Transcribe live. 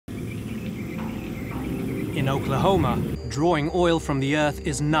In Oklahoma, drawing oil from the earth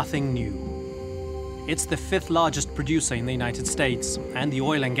is nothing new. It's the 5th largest producer in the United States, and the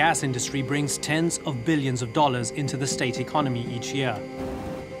oil and gas industry brings tens of billions of dollars into the state economy each year.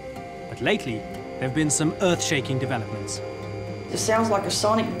 But lately, there have been some earth-shaking developments. It sounds like a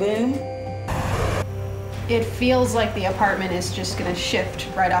sonic boom. It feels like the apartment is just going to shift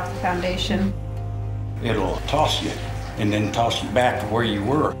right off the foundation. It'll toss you and then toss you back to where you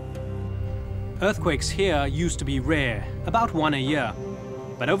were. Earthquakes here used to be rare, about one a year.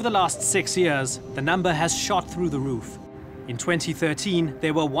 But over the last 6 years, the number has shot through the roof. In 2013,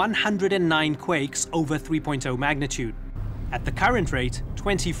 there were 109 quakes over 3.0 magnitude. At the current rate,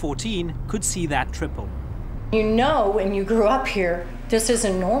 2014 could see that triple. You know, when you grew up here, this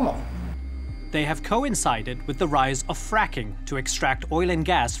isn't normal. They have coincided with the rise of fracking to extract oil and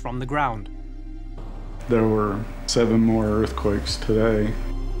gas from the ground. There were 7 more earthquakes today.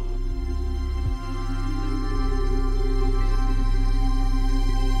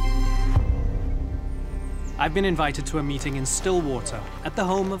 I've been invited to a meeting in Stillwater at the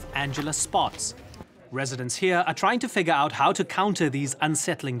home of Angela Spots. Residents here are trying to figure out how to counter these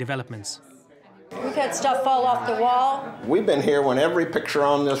unsettling developments. We've had stuff fall off the wall. We've been here when every picture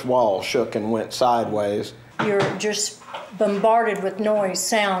on this wall shook and went sideways. You're just bombarded with noise,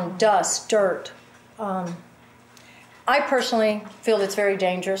 sound, dust, dirt. I personally feel it's very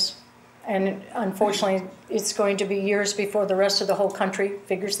dangerous, and unfortunately, it's going to be years before the rest of the whole country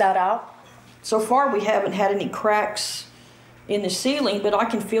figures that out. So far, we haven't had any cracks in the ceiling, but I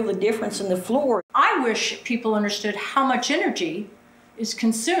can feel the difference in the floor. I wish people understood how much energy is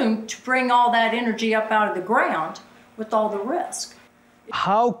consumed to bring all that energy up out of the ground with all the risk.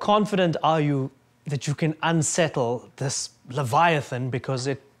 How confident are you that you can unsettle this Leviathan, because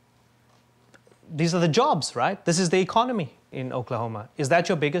these are the jobs, right? This is the economy in Oklahoma. Is that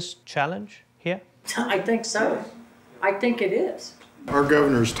your biggest challenge here? I think so. I think it is. Our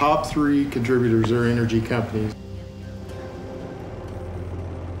governor's top 3 contributors are energy companies.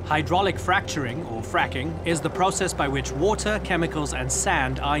 Hydraulic fracturing, or fracking, is the process by which water, chemicals, and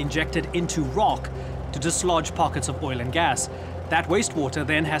sand are injected into rock to dislodge pockets of oil and gas. That wastewater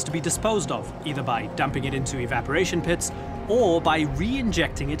then has to be disposed of, either by dumping it into evaporation pits or by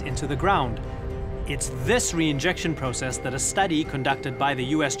re-injecting it into the ground. It's this re-injection process that a study conducted by the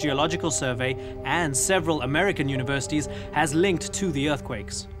US Geological Survey and several American universities has linked to the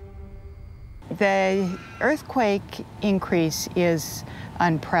earthquakes. The earthquake increase is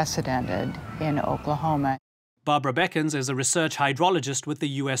unprecedented in Oklahoma. Barbara Beckens is a research hydrologist with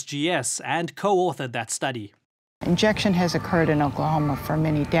the USGS and co-authored that study. Injection has occurred in Oklahoma for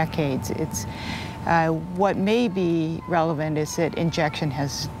many decades. What may be relevant is that injection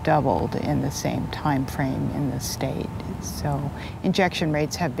has doubled in the same time frame in the state. So injection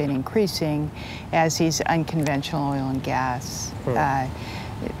rates have been increasing as these unconventional oil and gas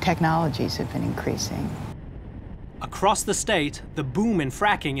technologies have been increasing. Across the state, the boom in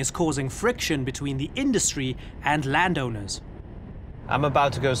fracking is causing friction between the industry and landowners. I'm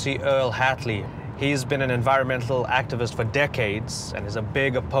about to go see Earl Hatley. He's been an environmental activist for decades and is a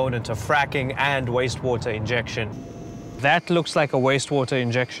big opponent of fracking and wastewater injection. That looks like a wastewater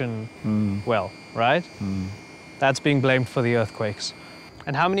injection well, right? That's being blamed for the earthquakes.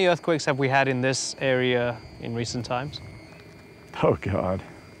 And how many earthquakes have we had in this area in recent times? Oh, God.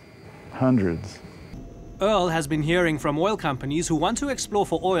 Hundreds. Earl has been hearing from oil companies who want to explore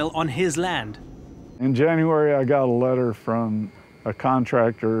for oil on his land. In January, I got a letter from a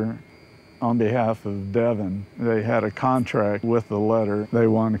contractor on behalf of Devon. They had a contract with the letter. They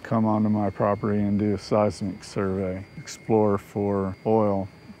wanted to come onto my property and do a seismic survey, explore for oil,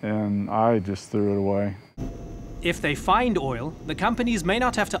 and I just threw it away. If they find oil, the companies may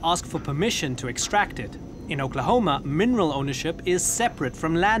not have to ask for permission to extract it. In Oklahoma, mineral ownership is separate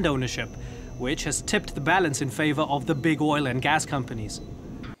from land ownership, which has tipped the balance in favor of the big oil and gas companies.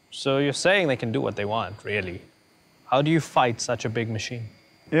 So you're saying they can do what they want, really? How do you fight such a big machine?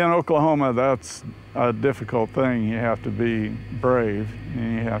 In Oklahoma, that's a difficult thing. You have to be brave,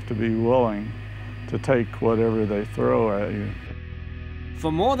 and you have to be willing to take whatever they throw at you. For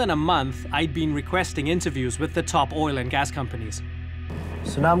more than a month, I'd been requesting interviews with the top oil and gas companies.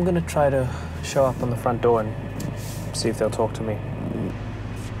 So now I'm gonna try to show up on the front door and see if they'll talk to me.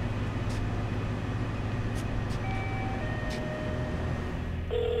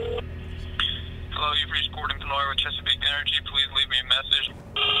 Hello, you've reached Gordon Canoy with Chesapeake Energy. Please leave me a message.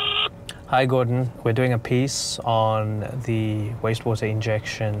 Hi, Gordon. We're doing a piece on the wastewater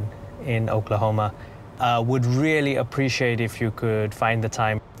injection in Oklahoma. Would really appreciate if you could find the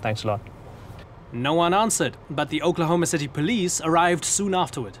time. Thanks a lot. No one answered, but the Oklahoma City Police arrived soon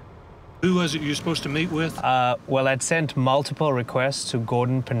afterward. Who was it you were supposed to meet with? Well, I'd sent multiple requests to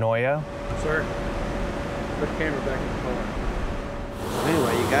Gordon Penoya. Sir, put the camera back in the car.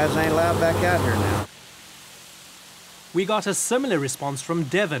 Anyway, you guys ain't allowed back out here now. We got a similar response from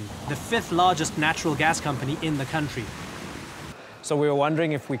Devon, the 5th largest natural gas company in the country. So we were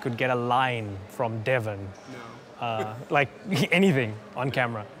wondering if we could get a line from Devon. No. Like anything on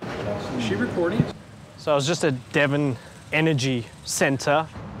camera. Is she recording? So I was just at Devon Energy Center,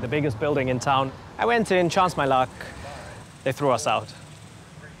 the biggest building in town. I went in, chanced my luck. They threw us out.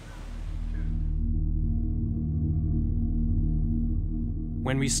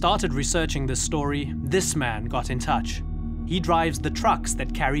 When we started researching this story, this man got in touch. He drives the trucks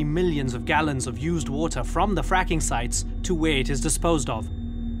that carry millions of gallons of used water from the fracking sites to where it is disposed of.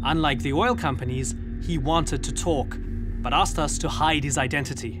 Unlike the oil companies, he wanted to talk, but asked us to hide his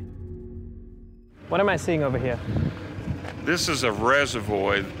identity. What am I seeing over here? This is a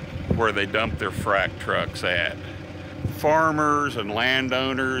reservoir where they dump their frack trucks at. Farmers and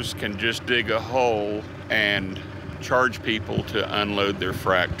landowners can just dig a hole and charge people to unload their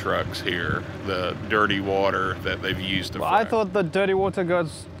frack trucks here, the dirty water that they've used to frack. I thought the dirty water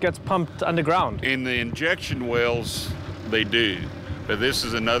gets pumped underground. In the injection wells, they do, but this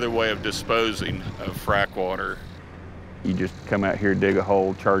is another way of disposing of frack water. You just come out here, dig a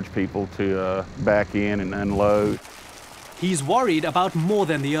hole, charge people to back in and unload. He's worried about more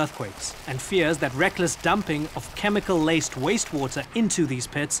than the earthquakes and fears that reckless dumping of chemical-laced wastewater into these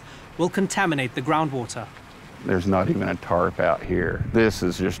pits will contaminate the groundwater. There's not even a tarp out here. This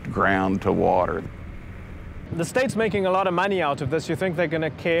is just ground to water. The state's making a lot of money out of this. You think they're going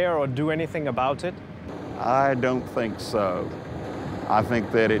to care or do anything about it? I don't think so. I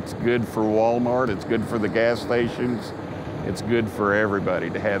think that it's good for Walmart, it's good for the gas stations, it's good for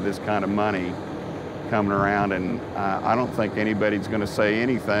everybody to have this kind of money coming around, and I don't think anybody's going to say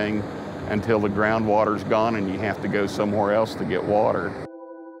anything until the groundwater's gone and you have to go somewhere else to get water.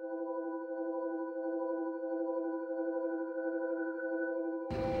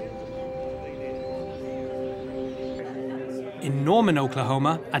 In Norman,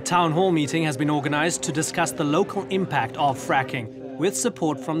 Oklahoma, a town hall meeting has been organized to discuss the local impact of fracking, with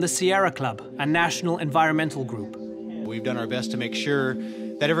support from the Sierra Club, a national environmental group. We've done our best to make sure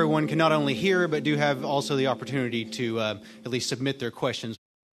that everyone can not only hear, but do have also the opportunity to at least submit their questions.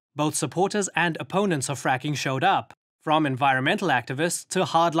 Both supporters and opponents of fracking showed up, from environmental activists to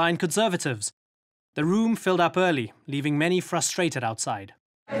hardline conservatives. The room filled up early, leaving many frustrated outside.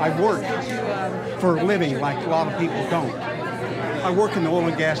 I've worked for a living like a lot of people don't. I work in the oil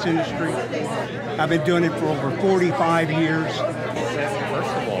and gas industry. I've been doing it for over 45 years. First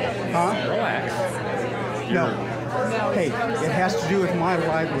of all, relax. No. Hey, it has to do with my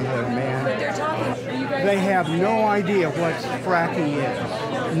livelihood, man. They have no idea what fracking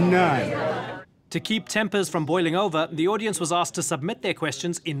is. None. To keep tempers from boiling over, the audience was asked to submit their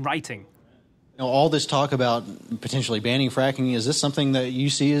questions in writing. Now, all this talk about potentially banning fracking, is this something that you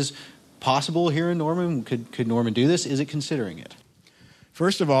see as possible here in Norman? Could Norman do this? Is it considering it?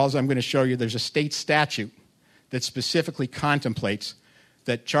 First of all, as I'm going to show you, there's a state statute that specifically contemplates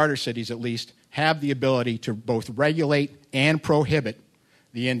that charter cities, at least, have the ability to both regulate and prohibit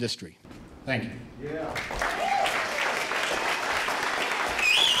the industry. Thank you. Yeah.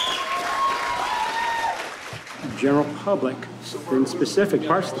 General public, in specific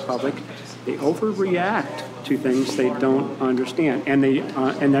parts of the public, they overreact to things they don't understand, and they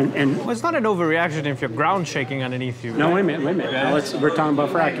Well, it's not an overreaction if your ground's shaking underneath you. No, right? wait a minute. Now we're talking about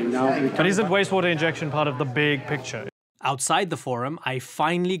fracking now. But isn't wastewater injection part of the big picture? Outside the forum, I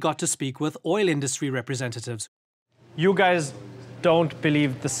finally got to speak with oil industry representatives. You guys don't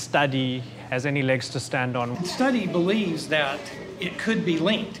believe the study has any legs to stand on? The study believes that it could be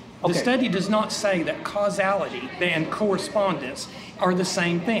linked. The study does not say that causality and correspondence are the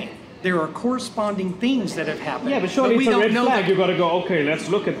same thing. There are corresponding things that have happened. Yeah, but surely we it's a don't red know flag. that. You've got to go, okay, let's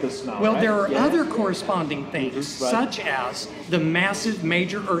look at this now. Well, right? there are other corresponding things, such as the massive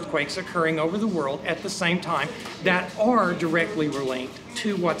major earthquakes occurring over the world at the same time that are directly linked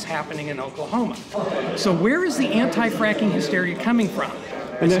to what's happening in Oklahoma. So where is the anti-fracking hysteria coming from?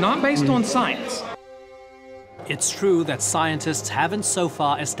 It's not based on science. It's true that scientists haven't so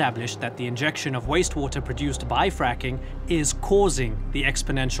far established that the injection of wastewater produced by fracking is causing the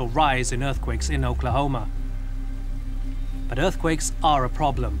exponential rise in earthquakes in Oklahoma. But earthquakes are a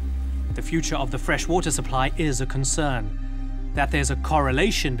problem. The future of the fresh water supply is a concern. That there's a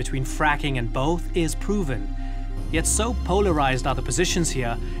correlation between fracking and both is proven. Yet so polarized are the positions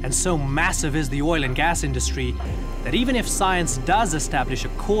here, and so massive is the oil and gas industry, that even if science does establish a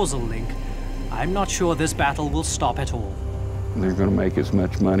causal link, I'm not sure this battle will stop at all. They're going to make as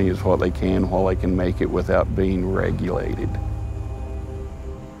much money as what they can while they can make it without being regulated.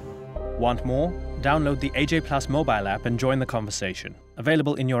 Want more? Download the AJ Plus mobile app and join the conversation.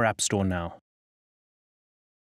 Available in your app store now.